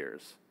few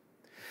years.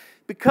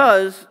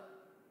 Because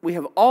we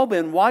have all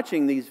been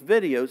watching these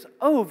videos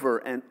over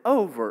and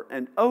over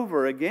and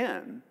over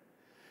again.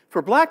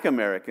 For Black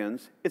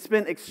Americans, it's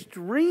been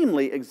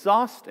extremely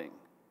exhausting.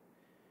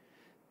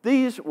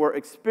 These were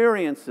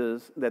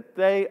experiences that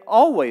they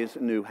always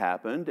knew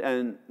happened,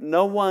 and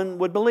no one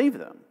would believe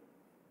them.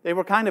 They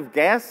were kind of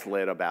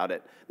gaslit about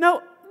it.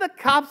 No, the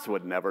cops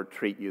would never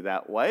treat you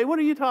that way. What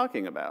are you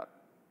talking about?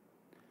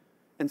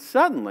 And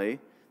suddenly,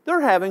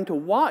 they're having to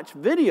watch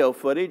video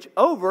footage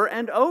over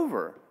and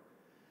over.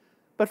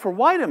 But for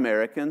white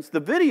Americans, the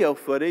video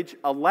footage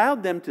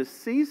allowed them to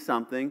see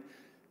something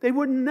they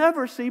would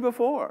never see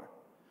before.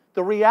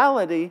 The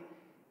reality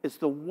is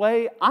the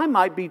way I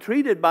might be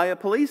treated by a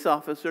police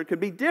officer could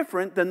be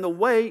different than the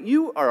way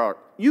you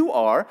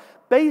are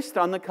based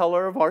on the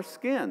color of our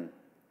skin.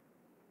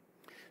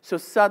 So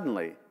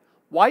suddenly,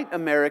 white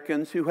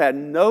Americans who had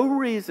no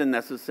reason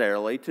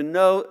necessarily to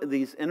know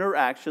these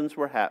interactions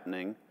were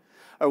happening,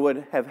 or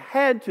would have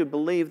had to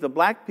believe the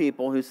black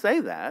people who say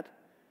that,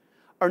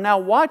 are now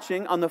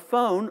watching on the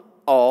phone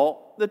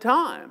all the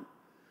time.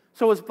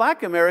 So as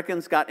Black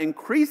Americans got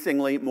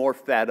increasingly more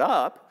fed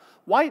up,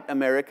 white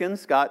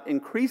Americans got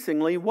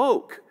increasingly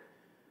woke.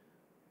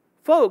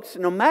 Folks,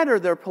 no matter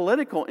their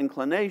political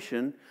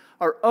inclination,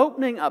 are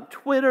opening up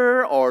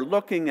Twitter or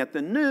looking at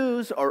the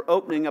news or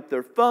opening up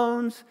their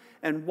phones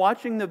and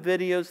watching the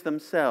videos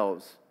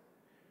themselves.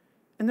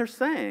 And they're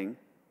saying,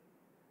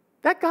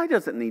 that guy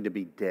doesn't need to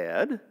be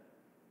dead.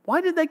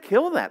 Why did they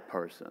kill that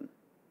person?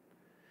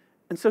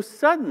 And so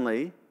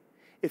suddenly,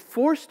 it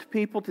forced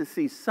people to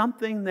see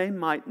something they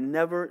might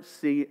never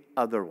see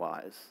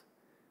otherwise.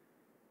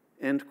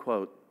 End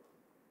quote.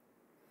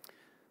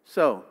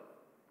 So,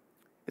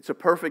 it's a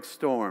perfect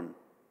storm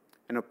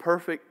and a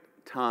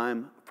perfect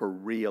time for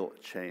real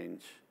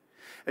change.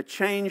 A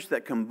change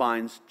that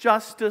combines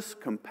justice,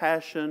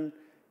 compassion,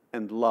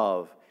 and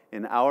love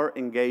in our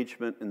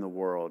engagement in the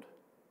world.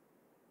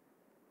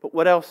 But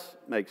what else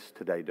makes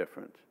today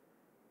different?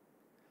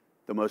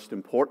 The most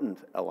important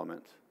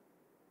element.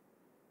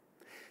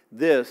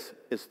 This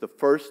is the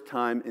first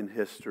time in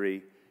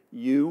history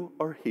you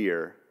are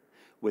here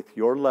with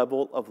your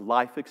level of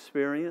life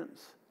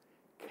experience,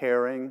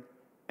 caring,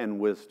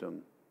 and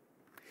wisdom.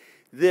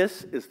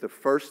 This is the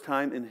first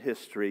time in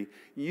history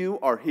you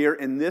are here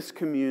in this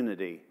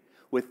community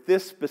with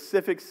this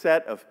specific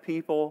set of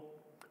people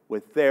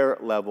with their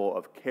level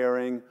of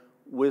caring,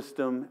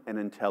 wisdom, and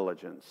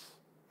intelligence.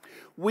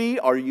 We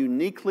are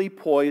uniquely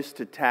poised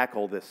to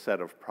tackle this set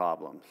of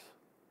problems.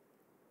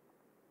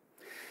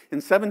 In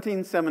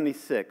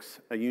 1776,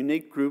 a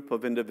unique group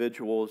of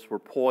individuals were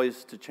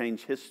poised to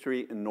change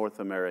history in North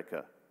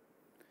America.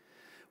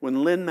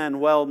 when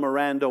Lin-Manuel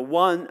Miranda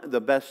won the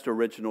Best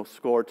Original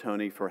Score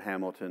Tony for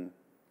Hamilton,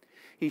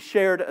 he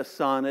shared a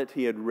sonnet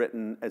he had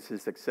written as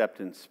his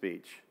acceptance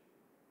speech.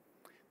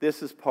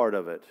 This is part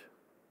of it.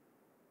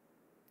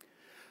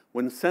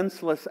 When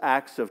senseless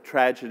acts of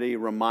tragedy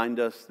remind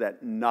us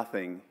that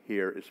nothing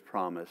here is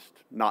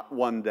promised, not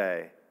one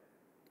day,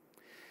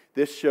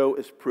 this show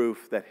is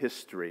proof that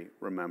history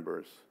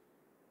remembers.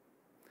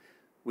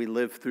 We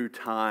live through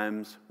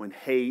times when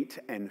hate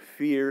and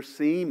fear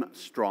seem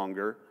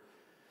stronger.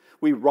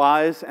 We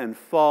rise and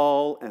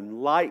fall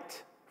and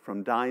light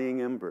from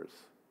dying embers.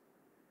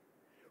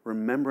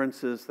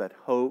 Remembrances that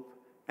hope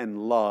and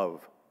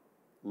love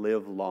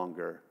live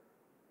longer.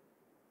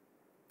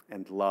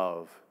 And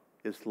love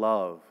is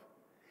love.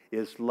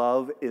 Is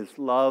love, is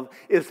love,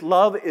 is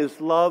love, is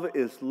love,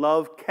 is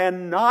love,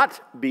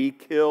 cannot be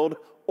killed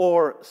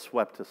or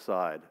swept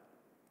aside.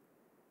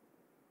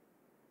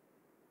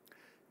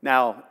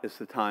 Now is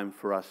the time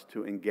for us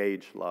to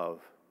engage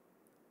love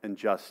and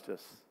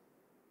justice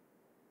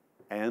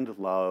and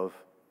love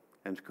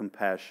and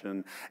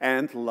compassion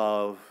and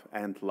love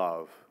and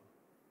love,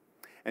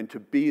 and to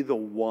be the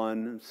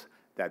ones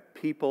that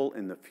people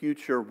in the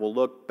future will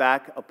look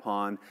back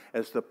upon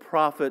as the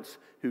prophets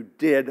who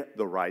did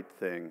the right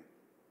thing,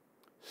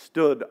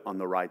 stood on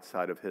the right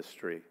side of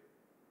history,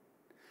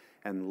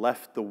 and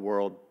left the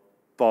world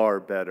far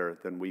better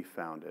than we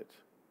found it.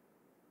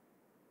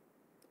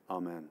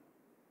 Amen.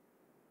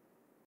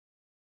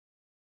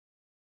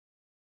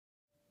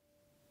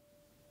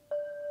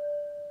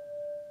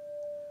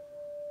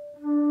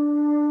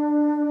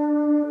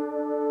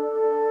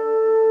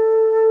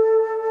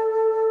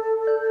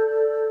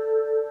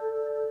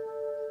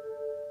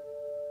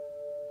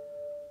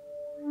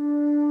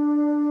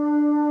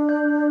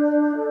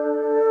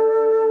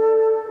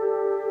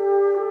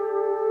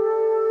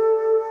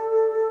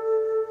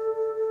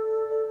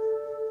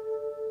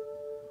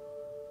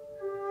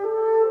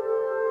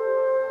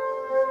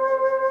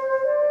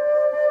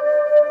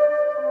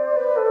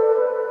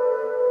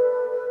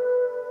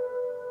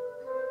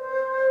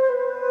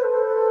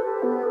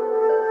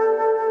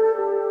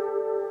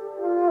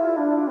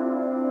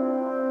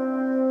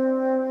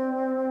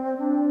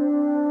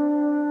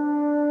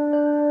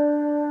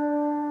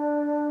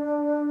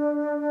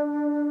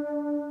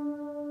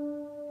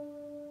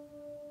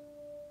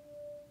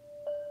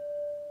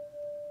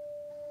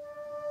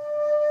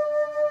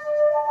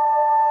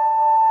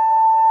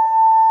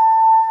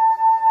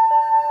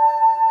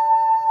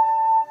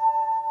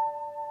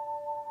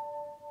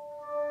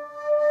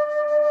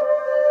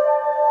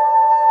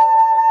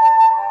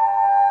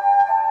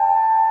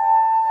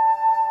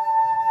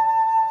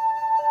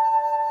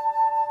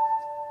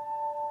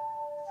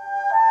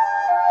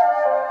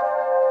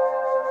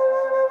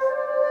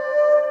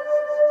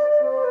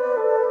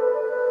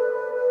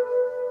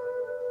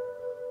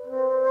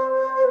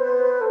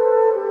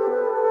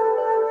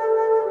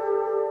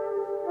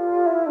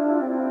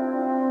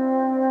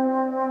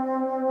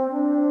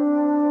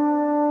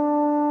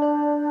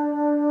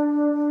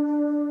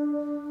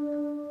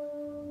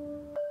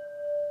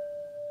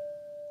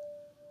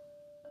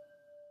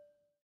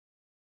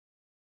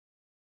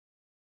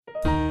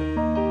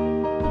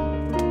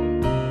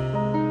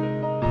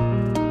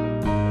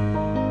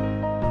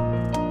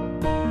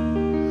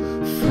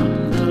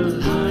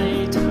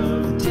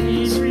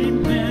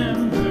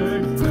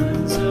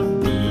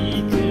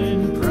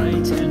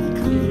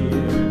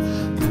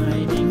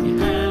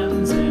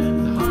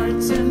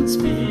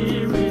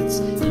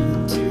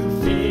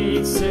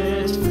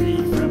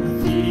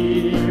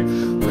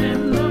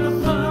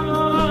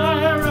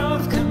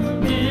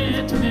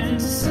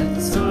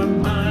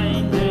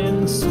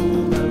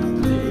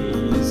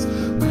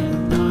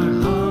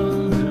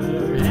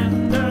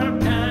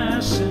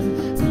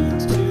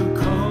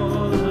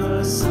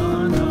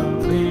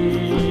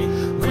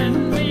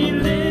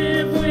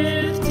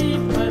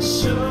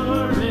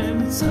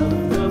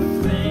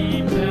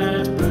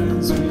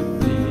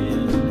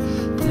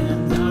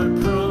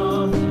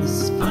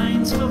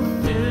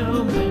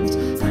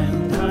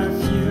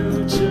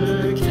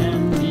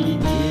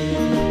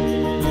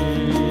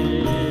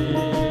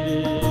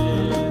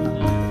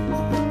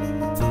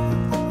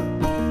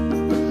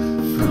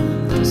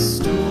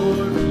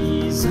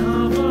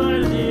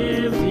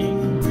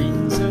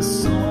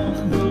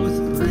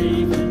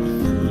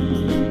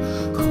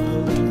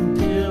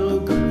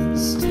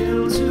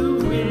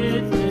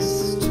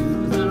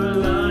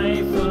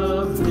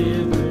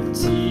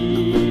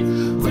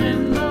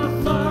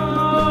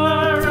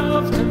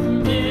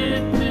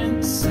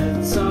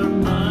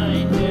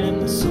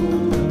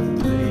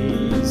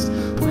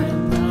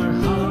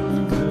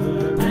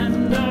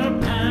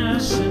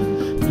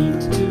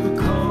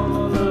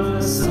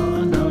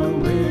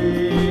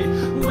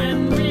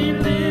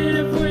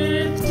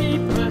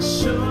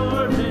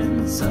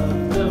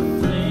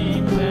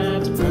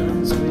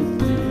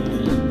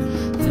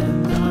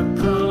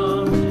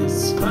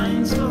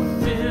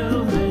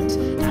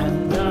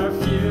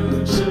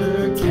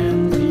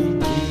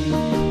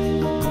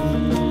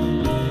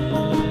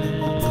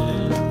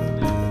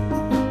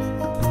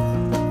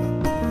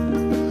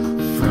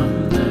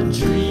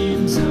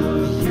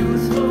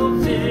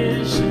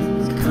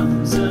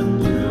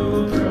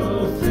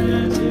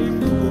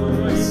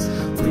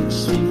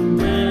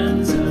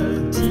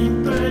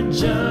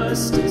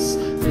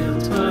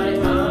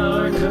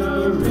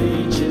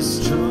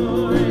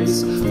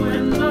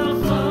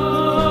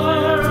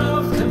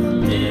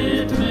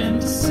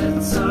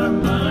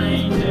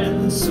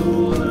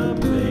 soul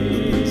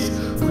ablaze.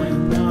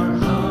 When our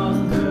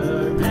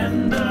hunger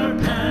and our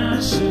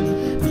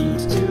passion need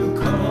to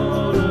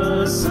call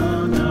us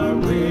on our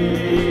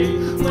way.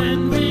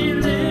 When we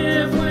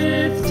live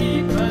with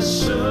deep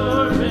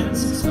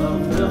assurance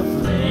of the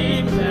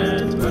flame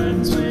that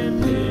burns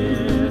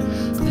within,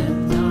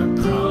 then our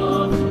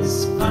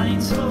promise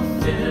finds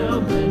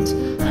fulfillment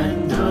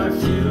and our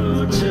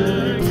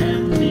future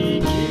can begin.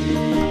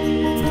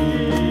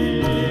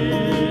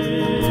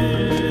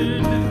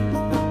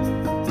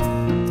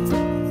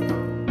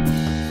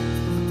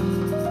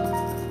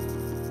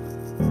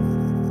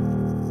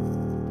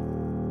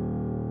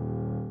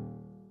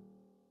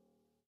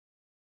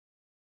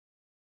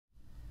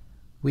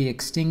 We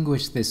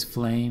extinguish this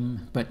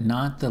flame, but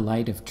not the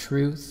light of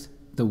truth,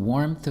 the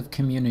warmth of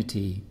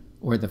community,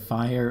 or the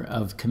fire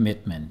of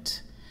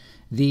commitment.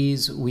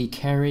 These we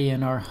carry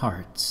in our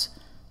hearts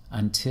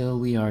until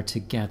we are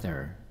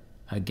together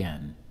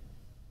again.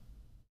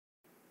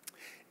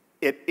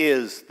 It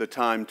is the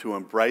time to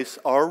embrace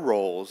our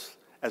roles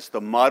as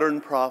the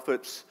modern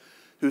prophets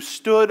who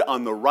stood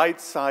on the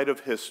right side of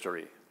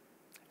history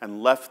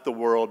and left the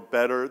world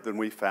better than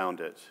we found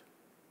it.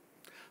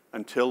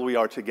 Until we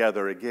are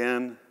together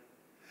again,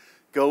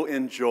 go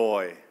in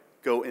joy,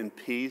 go in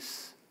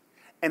peace,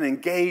 and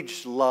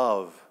engage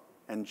love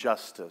and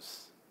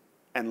justice,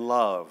 and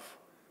love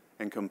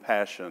and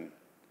compassion,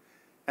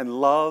 and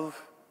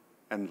love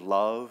and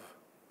love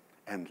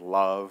and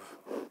love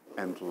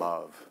and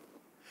love.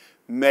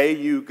 May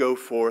you go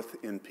forth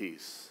in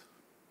peace.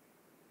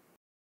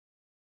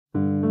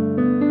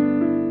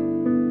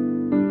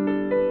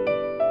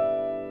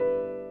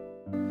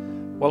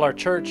 While our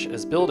church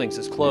as buildings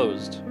is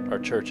closed, our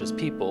church as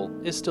people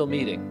is still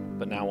meeting,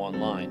 but now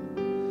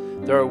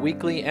online. There are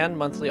weekly and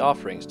monthly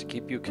offerings to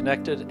keep you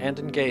connected and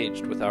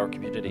engaged with our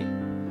community.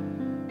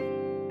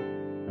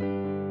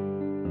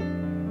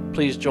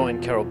 Please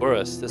join Carol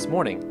Burris this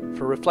morning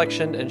for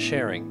reflection and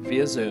sharing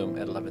via Zoom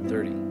at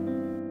 11:30.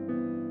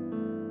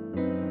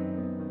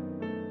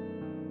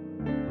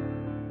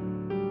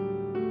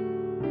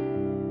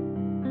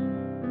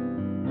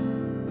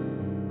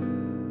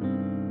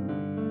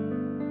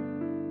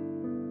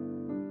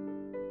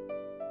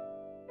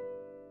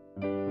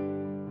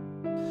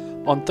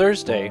 On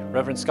Thursday,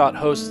 Reverend Scott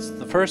hosts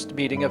the first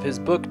meeting of his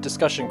book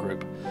discussion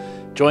group.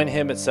 Join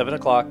him at 7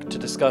 o'clock to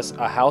discuss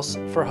A House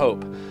for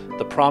Hope,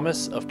 the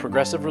promise of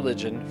progressive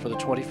religion for the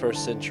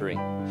 21st century.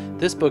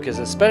 This book is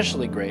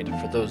especially great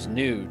for those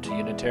new to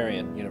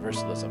Unitarian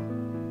Universalism.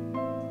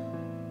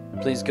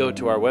 Please go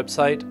to our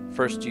website,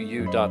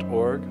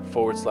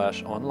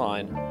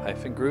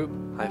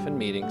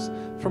 firstuuhou.org/online-group-meetings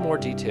for more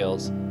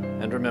details.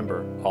 And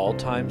remember, all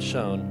times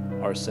shown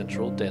are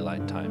Central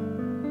Daylight Time.